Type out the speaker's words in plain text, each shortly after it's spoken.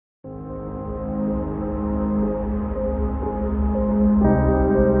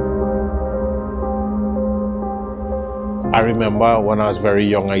I remember when I was very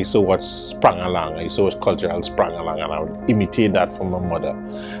young, I used to watch Sprang-A-Lang. I used to watch cultural Sprang-A-Lang, and I would imitate that from my mother.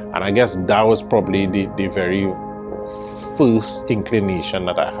 And I guess that was probably the very first inclination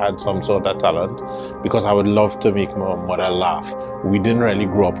that I had some sort of talent, because I would love to make my mother laugh. We didn't really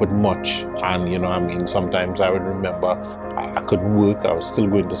grow up with much, and you know what I mean, sometimes I would remember I couldn't work, I was still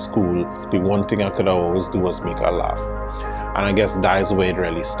going to school. The one thing I could always do was make her laugh. And I guess that is where it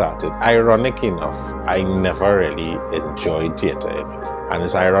really started. Ironic enough, I never really enjoyed theatre. And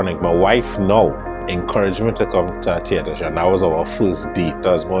it's ironic, my wife now encouraged me to come to a theatre show, and that was our first date.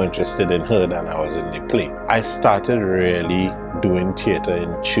 I was more interested in her than I was in the play. I started really doing theatre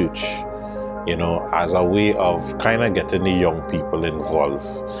in church, you know, as a way of kind of getting the young people involved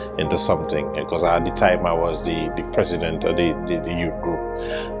into something. Because at the time I was the president of the youth group.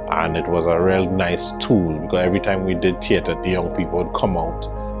 And it was a real nice tool, because every time we did theatre, the young people would come out.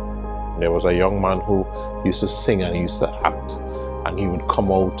 There was a young man who used to sing and he used to act, and he would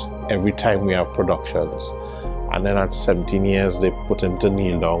come out every time we have productions. And then at 17 years, they put him to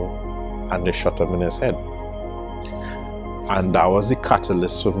kneel down and they shot him in his head. And that was the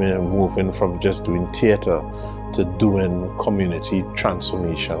catalyst for me moving from just doing theatre to doing community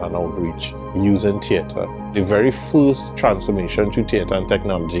transformation and outreach using theatre. The very first transformation through theatre and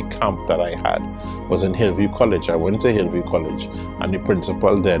technology camp that I had was in Hillview College. I went to Hillview College, and the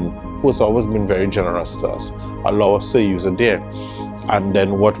principal then, who has always been very generous to us, allowed us to use it there. And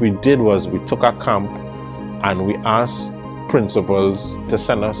then what we did was we took a camp and we asked principals to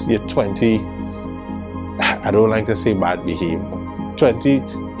send us the 20, I don't like to say bad behavior, 20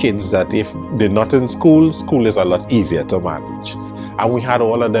 kids that if they're not in school, school is a lot easier to manage. And we had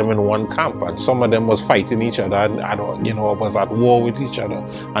all of them in one camp, and some of them was fighting each other and you know, was at war with each other.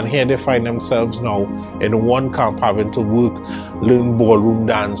 And here they find themselves now in one camp having to work, learn ballroom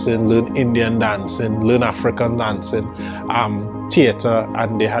dancing, learn Indian dancing, learn African dancing, theatre,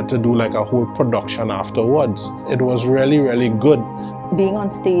 and they had to do like a whole production afterwards. It was really, really good. Being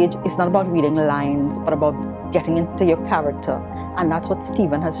on stage is not about reading lines, but about getting into your character. And that's what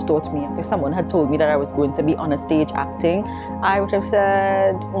Stephen has taught me. If someone had told me that I was going to be on a stage acting, I would have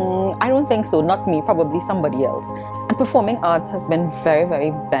said, I don't think so, not me, probably somebody else. And performing arts has been very,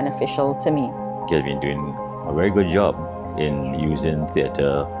 very beneficial to me. He's been doing a very good job in using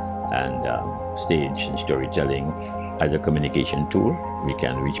theatre and stage and storytelling as a communication tool. We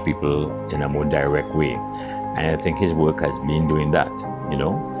can reach people in a more direct way. And I think his work has been doing that, you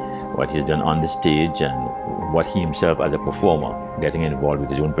know. What he's done on the stage and what he himself as a performer, getting involved with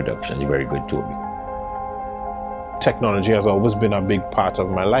his own production is very good to me. Technology has always been a big part of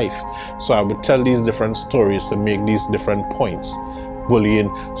my life. So I would tell these different stories to make these different points. Bullying,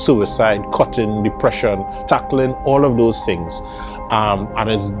 suicide, cutting, depression, tackling, all of those things. And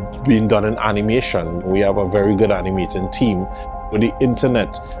it's being done in animation. We have a very good animating team. With the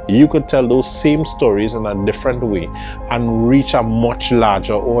internet, you could tell those same stories in a different way and reach a much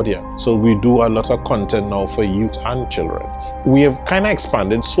larger audience. So we do a lot of content now for youth and children. We have kind of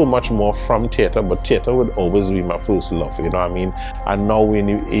expanded so much more from theatre, but theatre would always be my first love, you know what I mean? And now we're in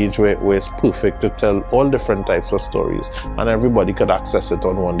the age where it's perfect to tell all different types of stories, and everybody could access it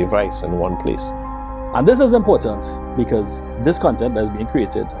on one device in one place. And this is important because this content that is being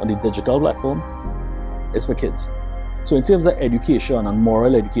created on the digital platform is for kids. So in terms of education and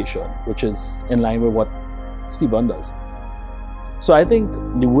moral education, which is in line with what Stephen does. So I think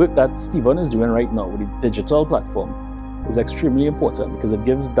the work that Stephen is doing right now with the digital platform is extremely important because it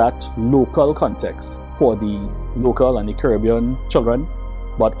gives that local context for the local and the Caribbean children,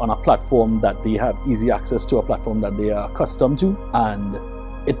 but on a platform that they have easy access to, a platform that they are accustomed to, and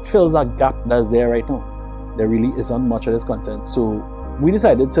it fills a gap that's there right now. There really isn't much of this content. So we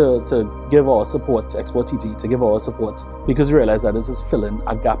decided to give our support to Export TT, to give our support, because we realized that this is filling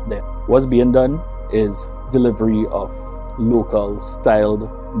a gap there. What's being done is delivery of local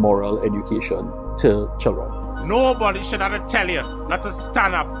styled moral education to children. Nobody should have to tell you not to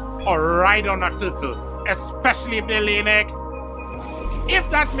stand up or ride on a turtle, especially if they lay an egg.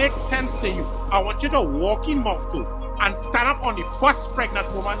 If that makes sense to you, I want you to walk in Mount and stand up on the first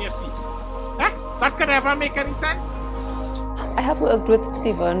pregnant woman you see. That could ever make any sense? I have worked with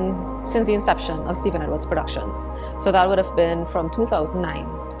Stephen since the inception of Stephen Edwards Productions. So that would have been from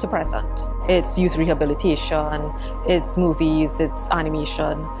 2009 to present. It's youth rehabilitation, it's movies, it's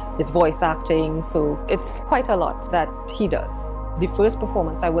animation, it's voice acting. So it's quite a lot that he does. The first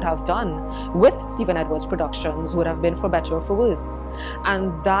performance I would have done with Stephen Edwards Productions would have been For Better or For Worse.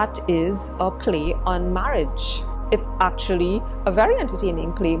 And that is a play on marriage. It's actually a very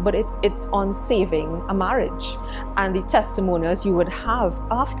entertaining play, but it's on saving a marriage and the testimonials you would have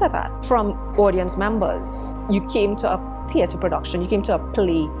after that from audience members. You came to a theatre production, you came to a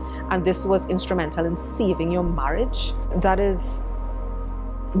play, and this was instrumental in saving your marriage, that is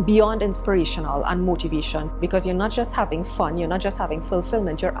beyond inspirational and motivation, because you're not just having fun, you're not just having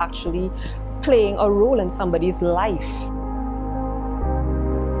fulfillment, you're actually playing a role in somebody's life.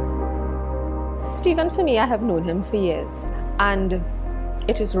 Stephen, for me, I have known him for years, and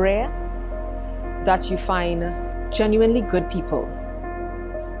it is rare that you find genuinely good people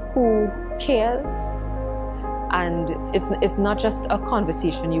who cares, and it's not just a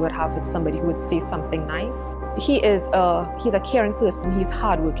conversation you would have with somebody who would say something nice. He's a caring person, he's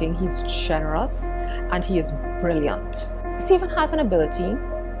hardworking, he's generous, and he is brilliant. Stephen has an ability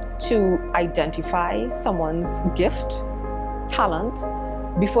to identify someone's gift, talent,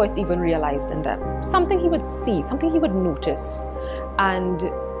 before it's even realized in them. Something he would see, something he would notice, and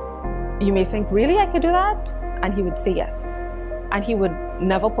you may think, really, I could do that? And he would say yes. And he would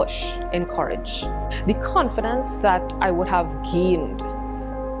never push, encourage. The confidence that I would have gained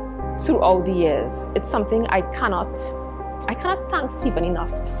throughout the years, it's something I cannot thank Stephen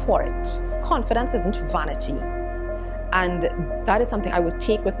enough for it. Confidence isn't vanity. And that is something I would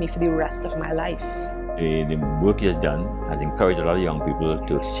take with me for the rest of my life. The work he has done has encouraged a lot of young people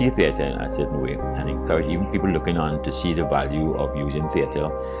to see theatre in a certain way, and encourage even people looking on to see the value of using theatre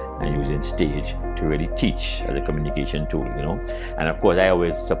and using stage to really teach as a communication tool, you know. And of course, I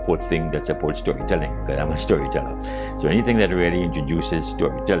always support things that support storytelling, because I'm a storyteller. So anything that really introduces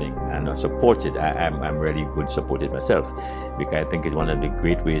storytelling and supports it, I'm really would support it myself, because I think it's one of the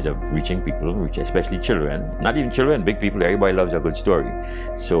great ways of reaching people, especially children. Not even children, big people, everybody loves a good story.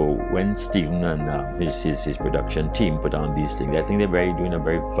 So when Stephen and his production team put on these things, I think they're doing a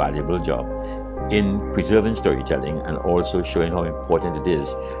very valuable job in preserving storytelling and also showing how important it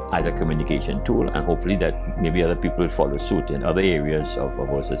is as a communication tool, and hopefully that maybe other people will follow suit in other areas of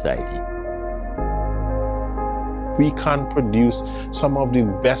our society. We can produce some of the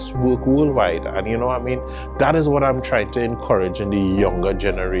best work worldwide, and you know, I mean, that is what I'm trying to encourage in the younger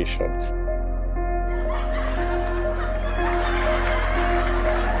generation.